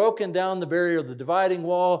He's broken down the barrier of the dividing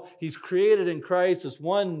wall. He's created in Christ this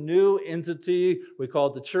one new entity. We call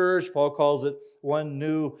it the church. Paul calls it one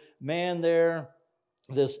new man there,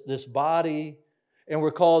 this body. And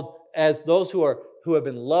we're called, as those who have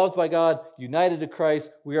been loved by God, united to Christ,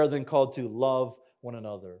 we are then called to love one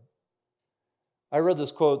another. I read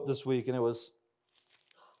this quote this week, and it was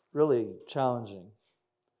really challenging.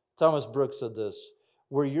 Thomas Brooks said this: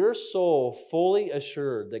 "Were your soul fully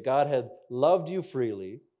assured that God had loved you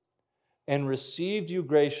freely and received you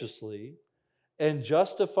graciously and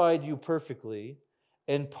justified you perfectly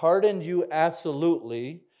and pardoned you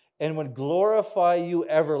absolutely and would glorify you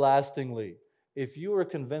everlastingly, if you were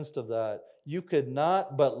convinced of that, you could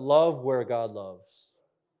not but love where God loves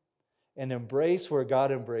and embrace where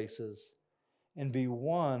God embraces and be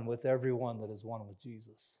one with everyone that is one with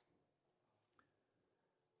Jesus."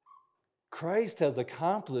 Christ has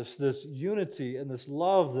accomplished this unity and this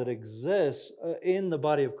love that exists in the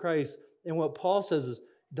body of Christ. And what Paul says is,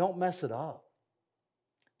 don't mess it up.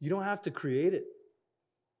 You don't have to create it.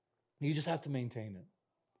 You just have to maintain it.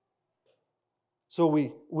 So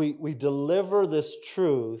we deliver this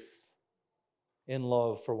truth in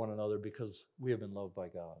love for one another because we have been loved by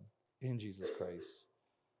God in Jesus Christ.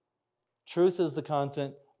 Truth is the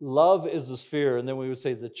content. Love is the sphere. And then we would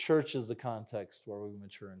say the church is the context where we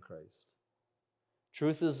mature in Christ.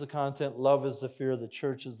 Truth is the content, love is the fear, the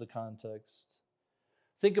church is the context.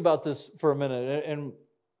 Think about this for a minute, and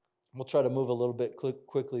we'll try to move a little bit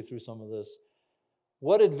quickly through some of this.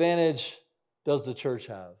 What advantage does the church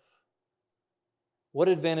have? What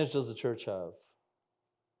advantage does the church have?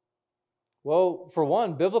 Well, for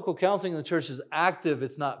one, biblical counseling in the church is active,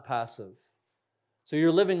 it's not passive. So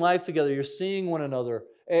you're living life together, you're seeing one another,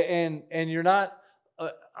 and you're not,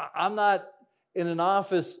 I'm not in an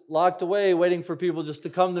office locked away waiting for people just to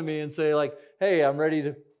come to me and say like, hey, I'm ready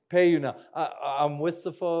to pay you now. I'm with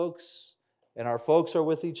the folks, and our folks are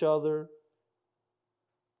with each other.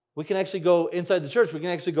 We can actually go inside the church. We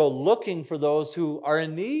can actually go looking for those who are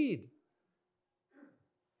in need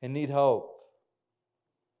and need help.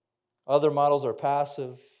 Other models are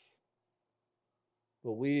passive,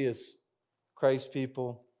 but we as Christ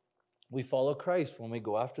people, we follow Christ when we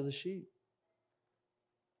go after the sheep.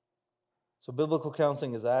 So biblical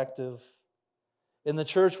counseling is active. In the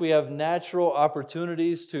church, we have natural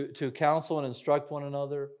opportunities to counsel and instruct one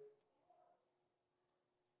another.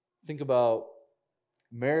 Think about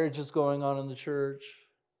marriages going on in the church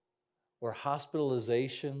or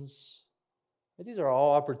hospitalizations. These are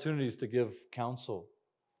all opportunities to give counsel.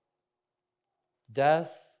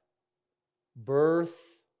 Death, birth,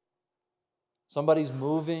 somebody's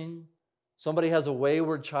moving, somebody has a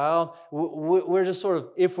wayward child. We're just sort of,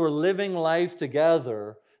 if we're living life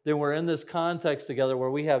together, then we're in this context together where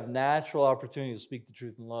we have natural opportunity to speak the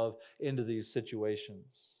truth in love into these situations.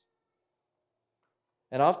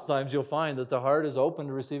 And oftentimes you'll find that the heart is open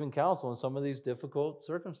to receiving counsel in some of these difficult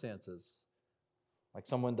circumstances, like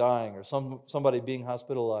someone dying or somebody being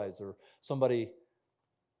hospitalized or somebody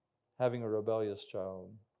having a rebellious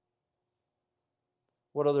child.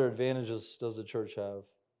 What other advantages does the church have?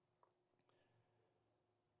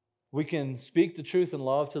 We can speak the truth in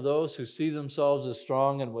love to those who see themselves as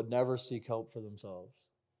strong and would never seek help for themselves.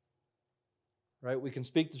 Right? We can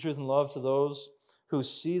speak the truth in love to those who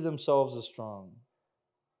see themselves as strong.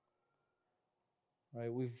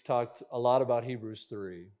 Right? We've talked a lot about Hebrews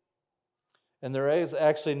 3. And there is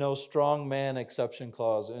actually no strong man exception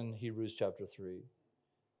clause in Hebrews chapter 3.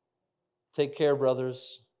 Take care,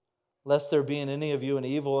 brothers, lest there be in any of you an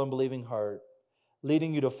evil, unbelieving heart,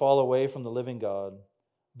 leading you to fall away from the living God.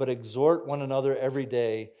 But exhort one another every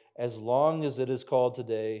day, as long as it is called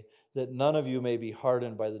today, that none of you may be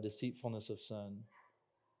hardened by the deceitfulness of sin,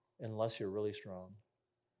 unless you're really strong.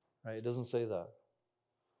 Right? It doesn't say that.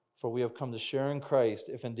 For we have come to share in Christ,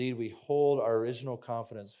 if indeed we hold our original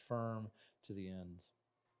confidence firm to the end.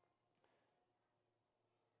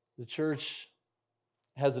 The church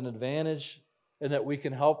has an advantage in that we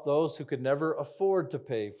can help those who could never afford to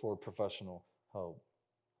pay for professional help.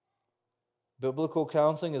 Biblical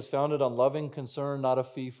counseling is founded on loving concern, not a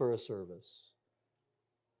fee for a service.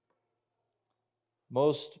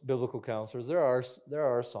 Most biblical counselors, there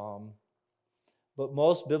are some, but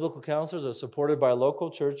most biblical counselors are supported by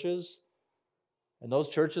local churches, and those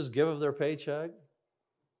churches give of their paycheck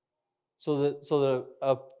so that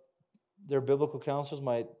their biblical counselors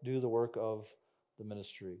might do the work of the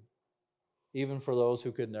ministry, even for those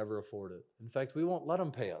who could never afford it. In fact, we won't let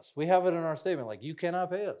them pay us. We have it in our statement, like, you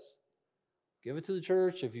cannot pay us. Give it to the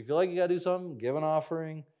church. If you feel like you got to do something, give an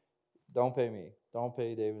offering. Don't pay me. Don't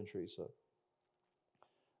pay Dave and Teresa.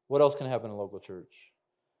 What else can happen in a local church?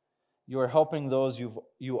 You are helping those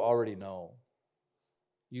you already know.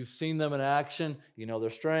 You've seen them in action. You know their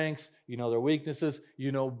strengths. You know their weaknesses.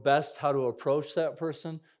 You know best how to approach that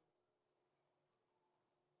person.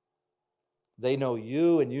 They know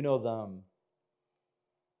you and you know them.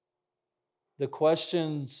 The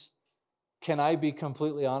questions, can I be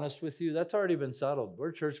completely honest with you? That's already been settled.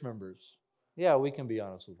 We're church members. Yeah, we can be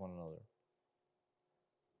honest with one another.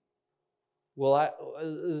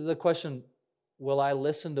 The question, will I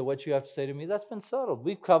listen to what you have to say to me? That's been settled.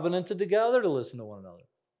 We've covenanted together to listen to one another.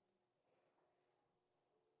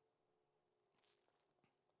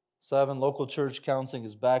 7, local church counseling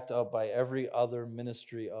is backed up by every other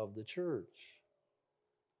ministry of the church.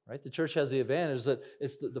 Right? The church has the advantage that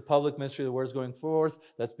it's the public ministry of the word is going forth,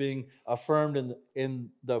 that's being affirmed in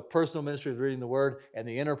the personal ministry of reading the word and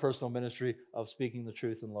the interpersonal ministry of speaking the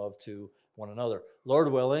truth in love to one another. Lord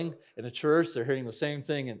willing, in a church, they're hearing the same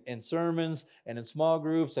thing in sermons and in small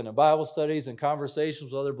groups and in Bible studies and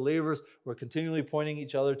conversations with other believers. We're continually pointing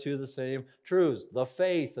each other to the same truths, the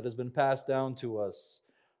faith that has been passed down to us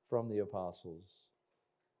from the apostles.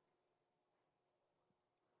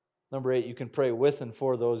 Number 8, you can pray with and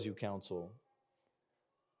for those you counsel.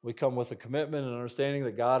 We come with a commitment and understanding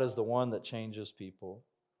that God is the one that changes people.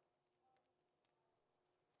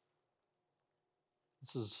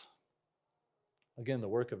 This is, again, the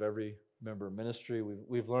work of every member ministry.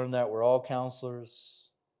 We've learned that we're all counselors,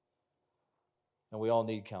 and we all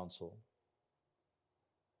need counsel.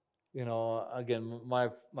 You know, again, my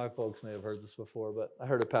folks may have heard this before, but I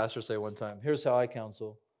heard a pastor say one time, here's how I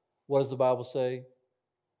counsel. What does the Bible say?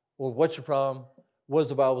 Well, what's your problem? What does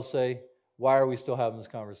the Bible say? Why are we still having this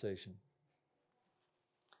conversation?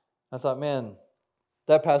 I thought, man,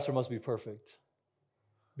 that pastor must be perfect.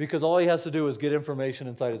 Because all he has to do is get information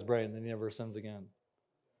inside his brain, and he never sins again.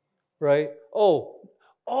 Right? Oh,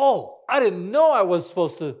 I didn't know I was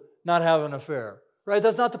supposed to not have an affair. Right?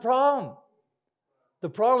 That's not the problem. The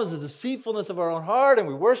problem is the deceitfulness of our own heart, and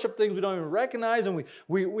we worship things we don't even recognize, and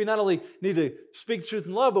we not only need to speak the truth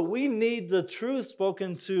in love, but we need the truth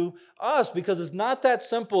spoken to us, because it's not that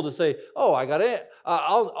simple to say, oh, I got it.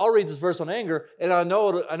 I'll read this verse on anger, and I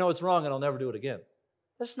know it's wrong, and I'll never do it again.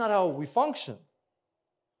 That's not how we function.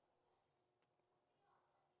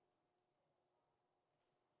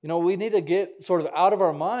 You know, we need to get sort of out of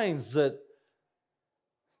our minds that,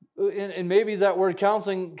 and maybe that word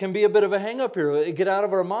counseling can be a bit of a hang-up here. Get out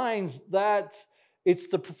of our minds that it's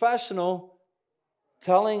the professional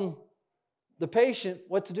telling the patient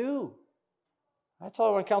what to do. I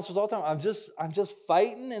tell our counselors all the time, I'm just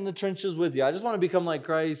fighting in the trenches with you. I just want to become like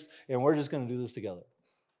Christ, and we're just going to do this together.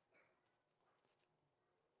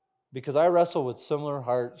 Because I wrestle with similar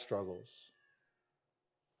heart struggles.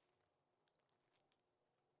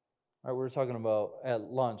 All right, we were talking about, at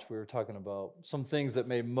lunch, we were talking about some things that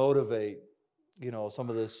may motivate, some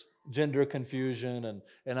of this gender confusion.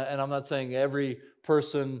 And I'm not saying every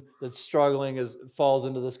person that's struggling falls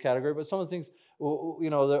into this category, but some of the things, we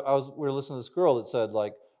were listening to this girl that said,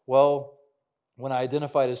 like, well, when I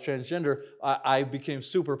identified as transgender, I became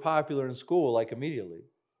super popular in school, like, immediately.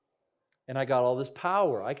 And I got all this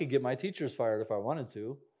power. I could get my teachers fired if I wanted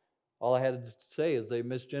to. All I had to say is they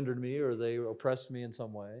misgendered me or they oppressed me in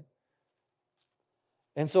some way.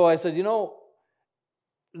 And so I said,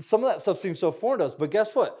 some of that stuff seems so foreign to us, but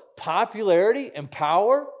guess what? Popularity and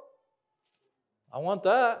power, I want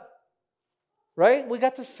that, right? We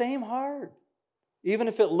got the same heart, even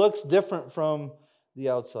if it looks different from the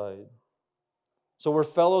outside. So we're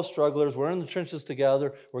fellow strugglers. We're in the trenches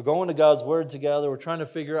together. We're going to God's Word together. We're trying to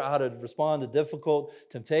figure out how to respond to difficult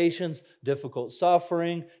temptations, difficult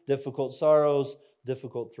suffering, difficult sorrows,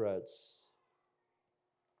 difficult threats.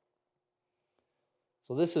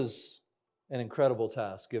 So this is an incredible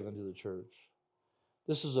task given to the church.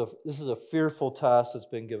 This is a fearful task that's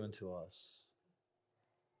been given to us.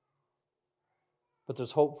 But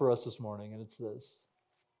there's hope for us this morning, and it's this.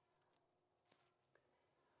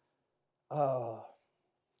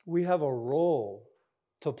 We have a role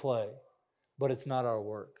to play, but it's not our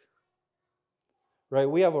work. Right?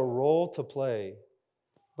 We have a role to play,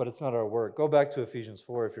 but it's not our work. Go back to Ephesians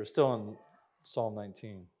 4 if you're still in Psalm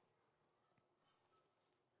 19.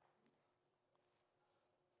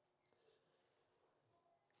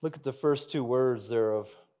 Look at the first two words there of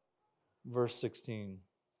verse 16.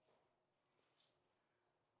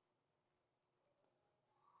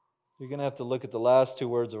 You're going to have to look at the last two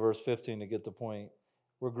words of verse 15 to get the point.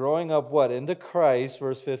 We're growing up what? Into Christ,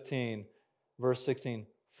 verse 15. Verse 16,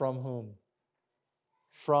 from whom?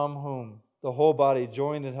 From whom? The whole body,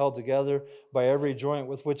 joined and held together by every joint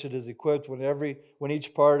with which it is equipped, when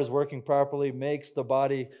each part is working properly, makes the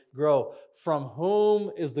body grow. From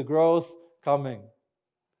whom is the growth coming?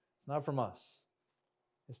 It's not from us.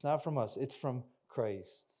 It's not from us. It's from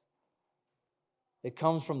Christ. It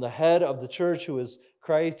comes from the head of the church, who is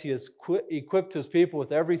Christ. He has equipped his people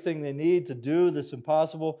with everything they need to do this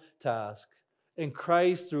impossible task. And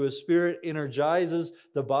Christ, through his Spirit, energizes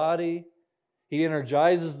the body. He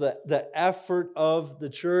energizes the effort of the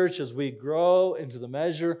church as we grow into the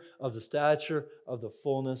measure of the stature of the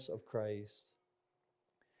fullness of Christ.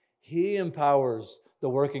 He empowers the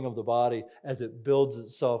working of the body as it builds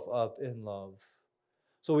itself up in love.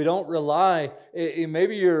 So we don't rely,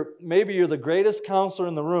 maybe you're the greatest counselor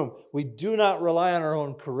in the room. We do not rely on our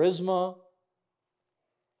own charisma.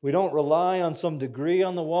 We don't rely on some degree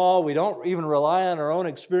on the wall. We don't even rely on our own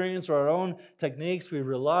experience or our own techniques. We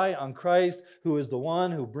rely on Christ, who is the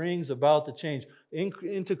one who brings about the change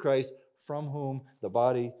into Christ, from whom the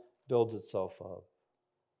body builds itself up.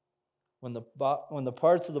 When the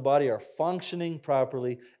parts of the body are functioning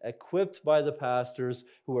properly, equipped by the pastors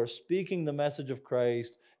who are speaking the message of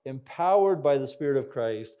Christ, empowered by the Spirit of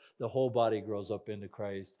Christ, the whole body grows up into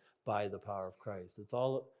Christ by the power of Christ. It's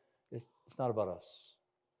not about us.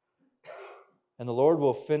 And the Lord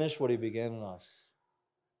will finish what he began in us.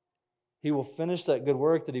 He will finish that good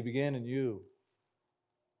work that he began in you.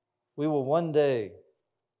 We will one day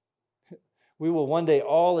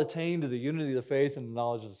all attain to the unity of the faith and the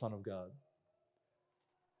knowledge of the Son of God.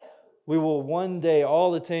 We will one day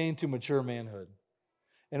all attain to mature manhood.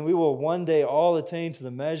 And we will one day all attain to the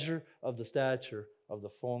measure of the stature of the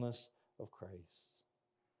fullness of Christ.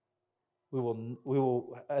 We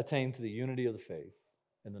will attain to the unity of the faith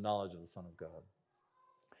and the knowledge of the Son of God.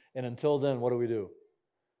 And until then, what do?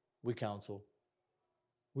 We counsel.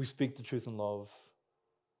 We speak the truth in love.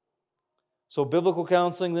 So biblical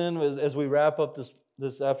counseling then, as we wrap up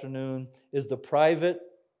this afternoon, is the private,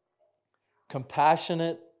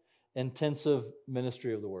 compassionate, intensive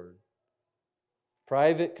ministry of the Word.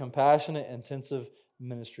 Private, compassionate, intensive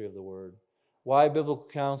ministry of the Word. Why biblical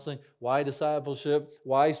counseling? Why discipleship?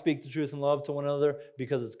 Why speak the truth in love to one another?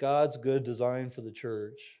 Because it's God's good design for the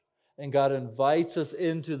church. And God invites us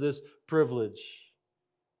into this privilege.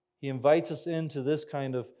 He invites us into this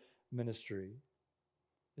kind of ministry.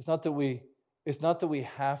 It's not that we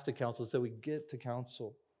have to counsel, it's that we get to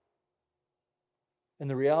counsel. And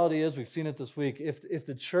the reality is, we've seen it this week, if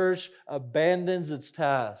the church abandons its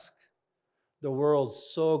task, the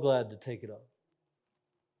world's so glad to take it up.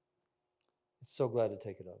 It's so glad to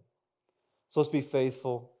take it up. So let's be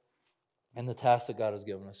faithful in the task that God has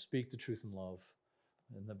given us. Speak the truth in love,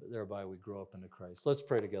 and thereby we grow up into Christ. Let's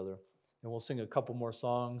pray together, and we'll sing a couple more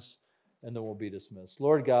songs, and then we'll be dismissed.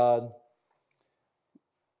 Lord God,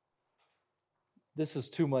 this is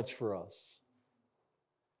too much for us.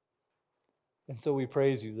 And so we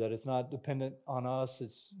praise you that it's not dependent on us.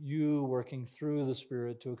 It's you working through the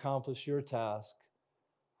Spirit to accomplish your task.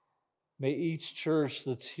 May each church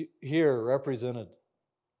that's here represented,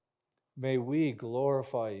 may we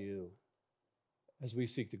glorify you as we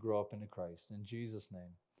seek to grow up into Christ. In Jesus'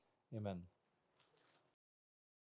 name, amen.